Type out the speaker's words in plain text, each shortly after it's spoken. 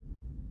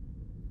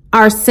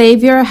Our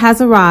Savior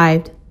has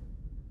arrived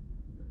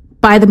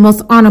by the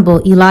Most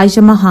Honorable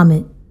Elijah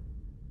Muhammad.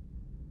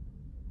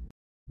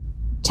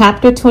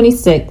 Chapter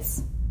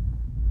 26.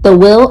 The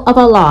will of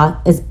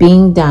Allah is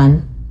being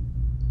done.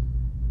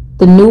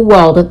 The new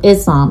world of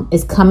Islam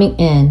is coming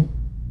in.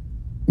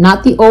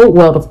 Not the old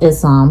world of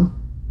Islam,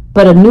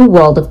 but a new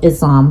world of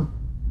Islam.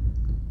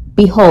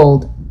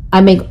 Behold,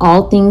 I make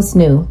all things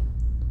new.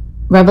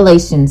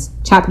 Revelations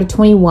chapter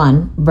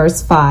 21,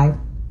 verse 5.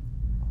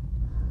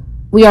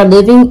 We are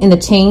living in the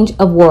change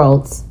of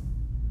worlds.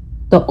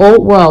 The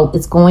old world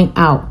is going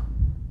out,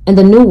 and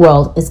the new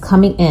world is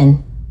coming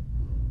in.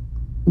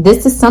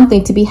 This is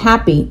something to be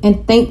happy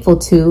and thankful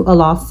to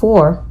Allah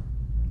for,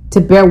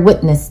 to bear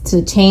witness to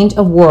the change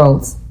of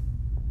worlds.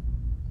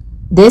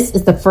 This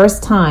is the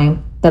first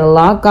time that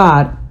Allah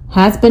God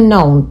has been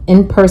known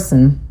in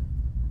person.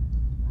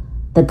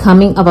 The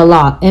coming of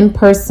Allah in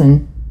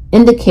person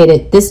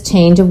indicated this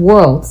change of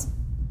worlds,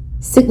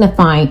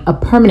 signifying a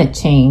permanent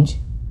change,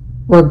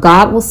 where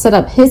God will set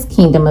up His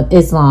kingdom of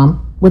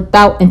Islam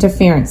without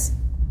interference.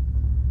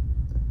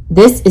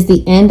 This is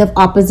the end of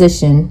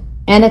opposition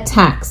and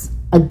attacks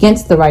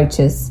against the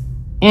righteous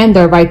and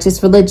their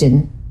righteous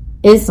religion,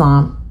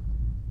 Islam.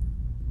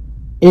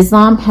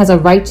 Islam has a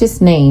righteous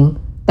name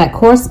that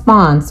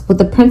corresponds with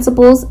the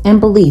principles and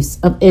beliefs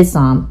of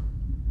Islam.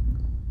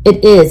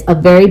 It is a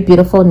very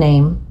beautiful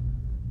name.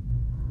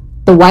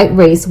 The white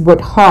race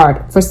worked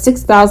hard for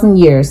 6,000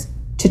 years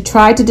to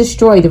try to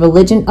destroy the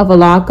religion of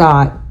Allah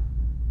God,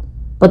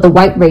 but the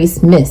white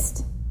race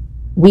missed.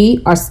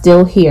 We are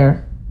still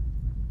here.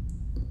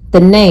 The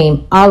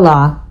name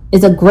Allah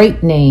is a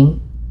great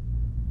name.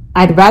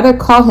 I'd rather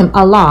call Him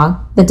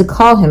Allah than to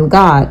call Him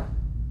God.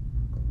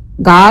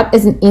 God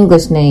is an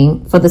English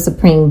name for the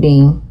Supreme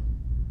Being.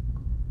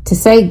 To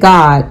say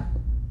God,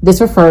 this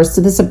refers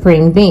to the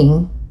Supreme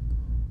Being.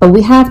 But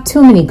we have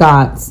too many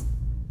gods,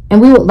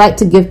 and we would like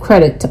to give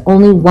credit to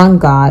only one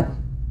God.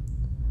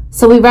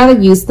 So we rather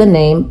use the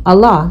name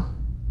Allah.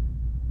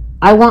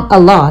 I want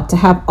Allah to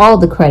have all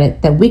the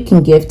credit that we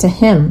can give to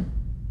Him.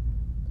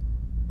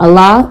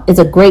 Allah is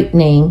a great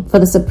name for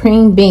the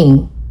Supreme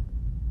Being.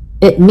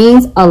 It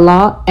means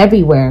Allah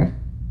everywhere.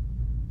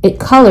 It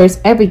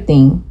colors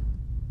everything.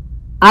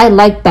 I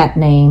like that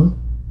name,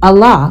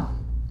 Allah.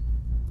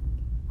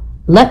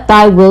 Let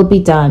Thy will be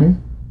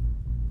done.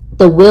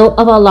 The will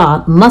of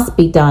Allah must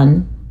be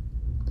done.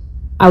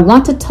 I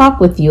want to talk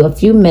with you a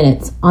few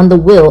minutes on the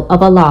will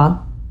of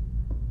Allah.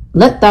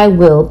 Let Thy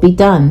will be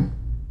done.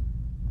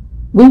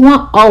 We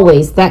want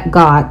always that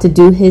God to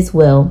do His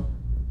will,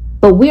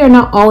 but we are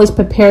not always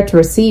prepared to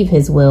receive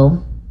His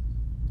will.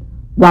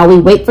 While we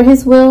wait for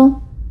His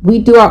will, we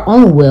do our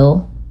own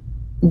will.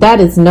 That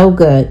is no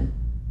good.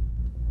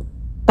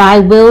 Thy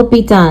will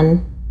be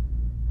done.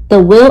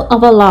 The will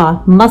of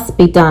Allah must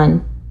be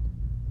done.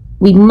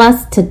 We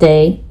must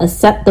today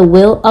accept the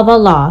will of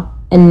Allah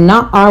and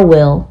not our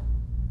will,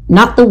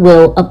 not the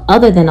will of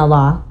other than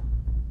Allah.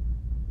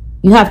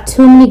 You have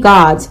too many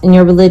gods in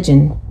your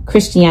religion,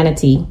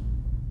 Christianity.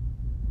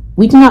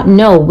 We do not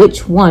know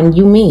which one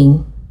you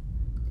mean.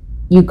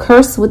 You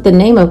curse with the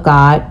name of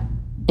God,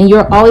 and you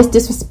are always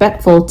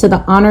disrespectful to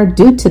the honor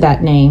due to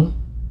that name.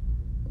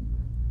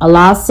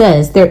 Allah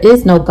says there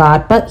is no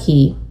God but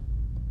He.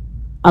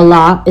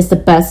 Allah is the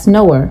best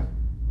knower.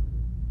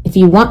 If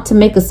you want to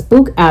make a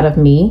spook out of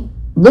me,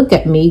 look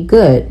at me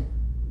good.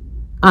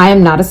 I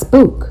am not a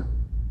spook.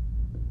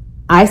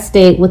 I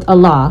stayed with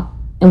Allah,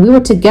 and we were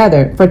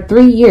together for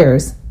 3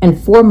 years and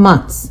 4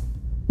 months,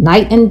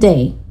 night and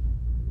day.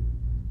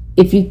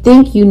 If you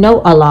think you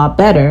know Allah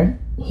better,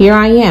 here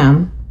I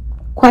am.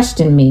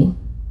 Question me.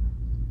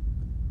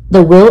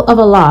 The will of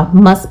Allah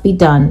must be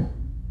done.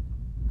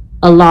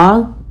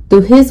 Allah,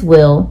 through His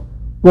will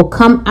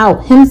come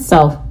out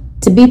Himself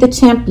to be the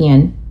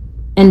champion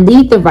and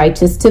lead the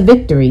righteous to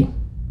victory.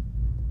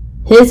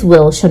 His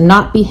will shall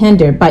not be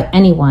hindered by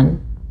anyone.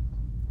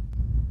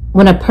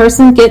 When a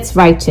person gets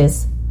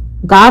righteous,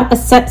 God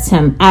accepts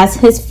him as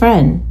His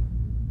friend.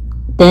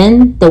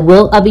 Then the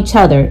will of each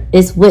other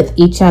is with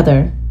each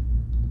other.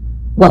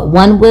 What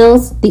one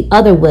wills, the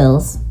other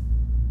wills.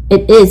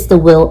 It is the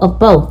will of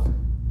both.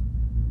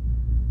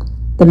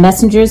 The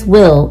messenger's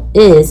will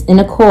is in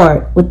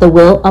accord with the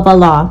will of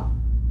Allah.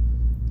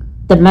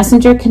 The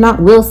messenger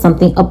cannot will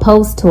something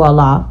opposed to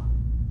Allah.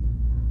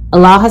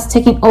 Allah has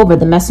taken over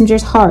the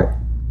messenger's heart,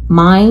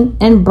 mind,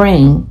 and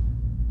brain,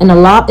 and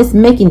Allah is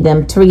making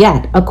them to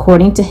react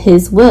according to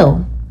His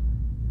will.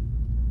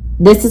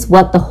 This is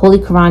what the Holy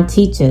Quran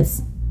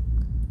teaches,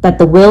 that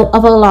the will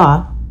of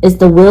Allah is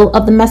the will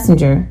of the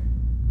messenger,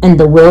 and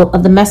the will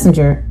of the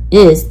messenger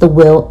is the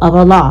will of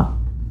Allah.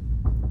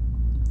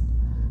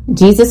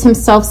 Jesus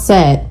Himself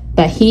said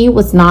that He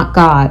was not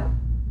God.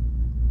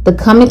 The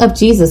coming of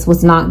Jesus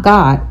was not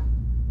God.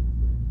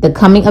 The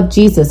coming of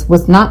Jesus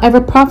was not ever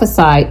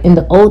prophesied in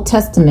the Old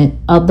Testament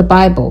of the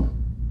Bible.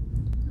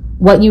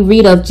 What you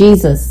read of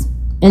Jesus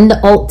in the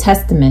Old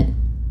Testament,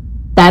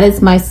 that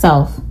is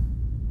myself.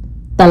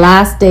 The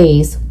last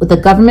days with the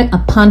government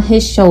upon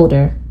His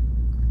shoulder,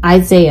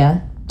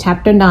 Isaiah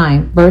chapter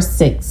 9, verse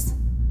 6.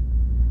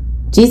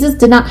 Jesus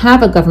did not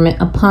have a government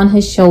upon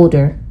his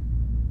shoulder,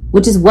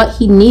 which is what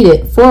he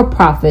needed for a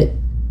prophet,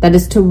 that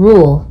is to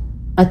rule,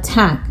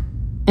 attack,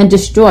 and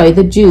destroy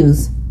the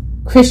Jews,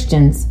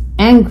 Christians,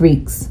 and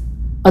Greeks,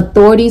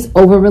 authorities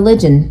over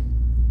religion.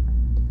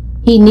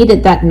 He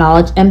needed that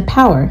knowledge and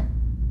power.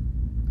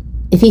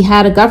 If he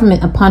had a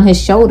government upon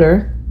his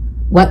shoulder,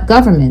 what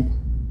government?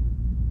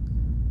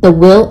 The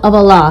will of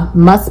Allah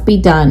must be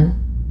done.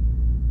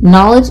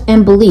 Knowledge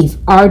and belief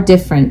are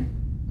different.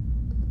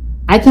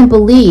 I can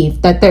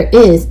believe that there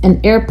is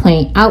an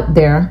airplane out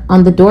there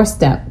on the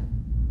doorstep,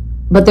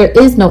 but there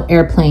is no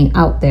airplane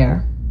out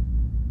there.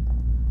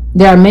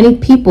 There are many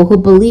people who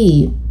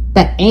believe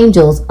that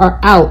angels are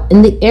out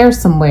in the air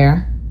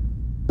somewhere,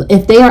 but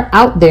if they are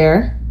out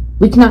there,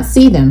 we cannot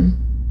see them.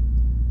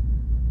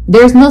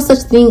 There is no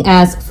such thing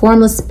as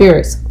formless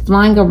spirits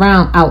flying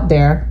around out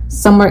there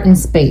somewhere in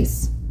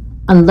space,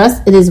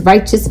 unless it is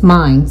righteous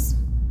minds.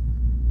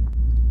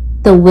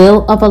 The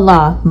will of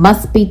Allah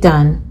must be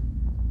done.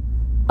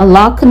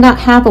 Allah could not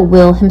have a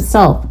will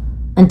himself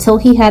until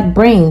he had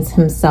brains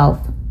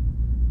himself.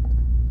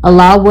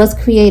 Allah was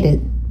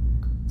created,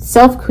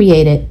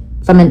 self-created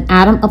from an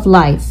atom of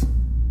life.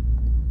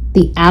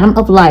 The atom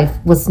of life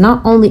was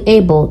not only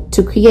able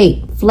to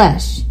create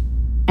flesh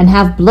and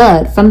have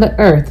blood from the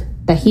earth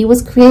that he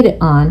was created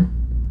on.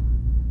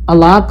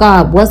 Allah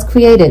God was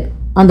created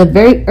on the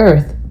very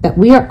earth that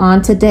we are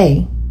on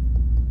today,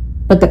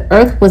 but the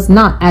earth was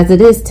not as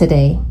it is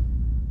today.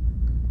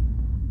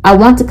 I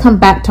want to come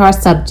back to our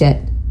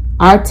subject,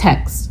 our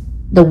text,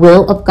 the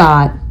will of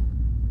God.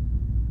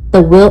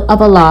 The will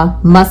of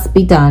Allah must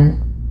be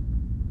done.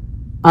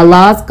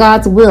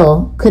 God's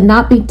will could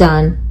not be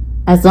done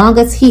as long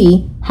as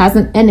he has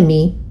an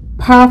enemy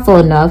powerful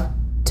enough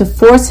to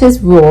force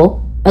his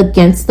rule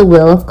against the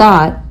will of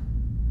God.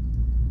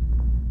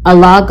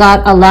 Allah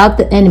God allowed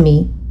the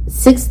enemy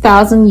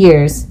 6,000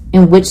 years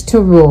in which to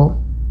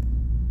rule.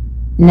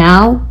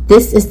 Now,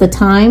 this is the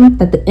time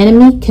that the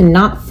enemy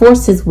cannot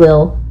force his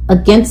will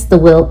against the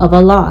will of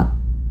Allah.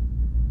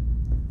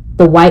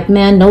 The white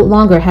man no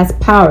longer has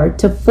power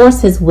to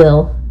force his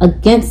will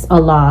against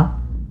Allah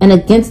and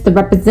against the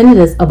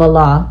representatives of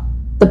Allah,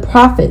 the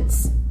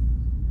prophets.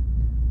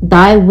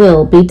 Thy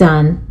will be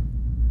done.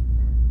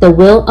 The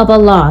will of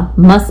Allah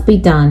must be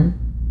done.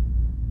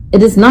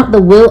 It is not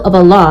the will of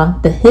Allah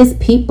that his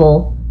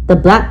people, the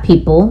black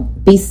people,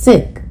 be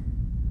sick.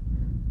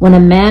 When a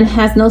man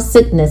has no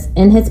sickness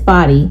in his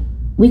body,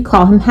 we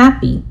call him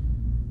happy.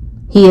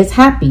 He is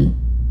happy.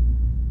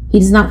 He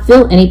does not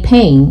feel any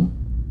pain.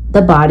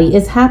 The body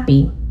is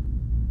happy.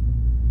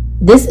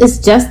 This is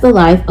just the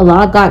life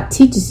Allah God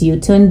teaches you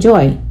to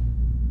enjoy.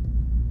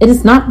 It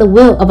is not the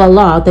will of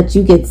Allah that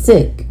you get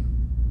sick.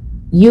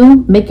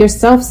 You make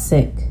yourself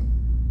sick.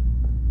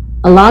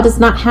 Allah does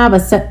not have a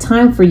set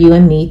time for you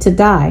and me to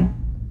die.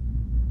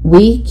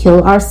 We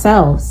kill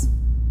ourselves.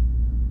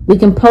 We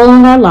can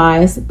prolong our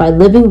lives by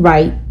living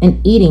right and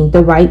eating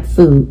the right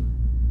food.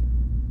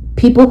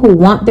 People who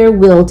want their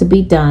will to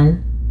be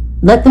done,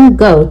 let them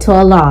go to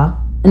Allah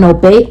and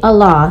obey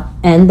Allah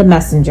and the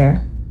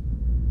Messenger.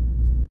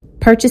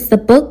 Purchase the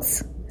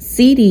books,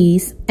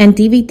 CDs, and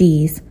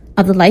DVDs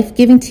of the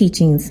life-giving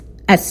teachings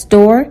at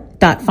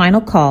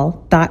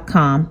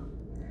store.finalcall.com.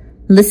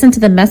 Listen to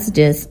the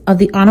messages of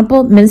the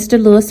Honorable Minister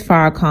Louis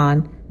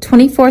Farrakhan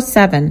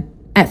 24/7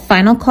 at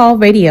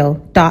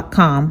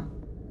finalcallradio.com.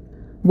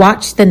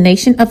 Watch the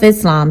Nation of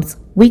Islam's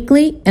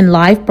weekly and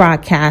live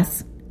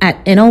broadcasts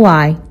at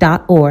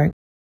NOI.org.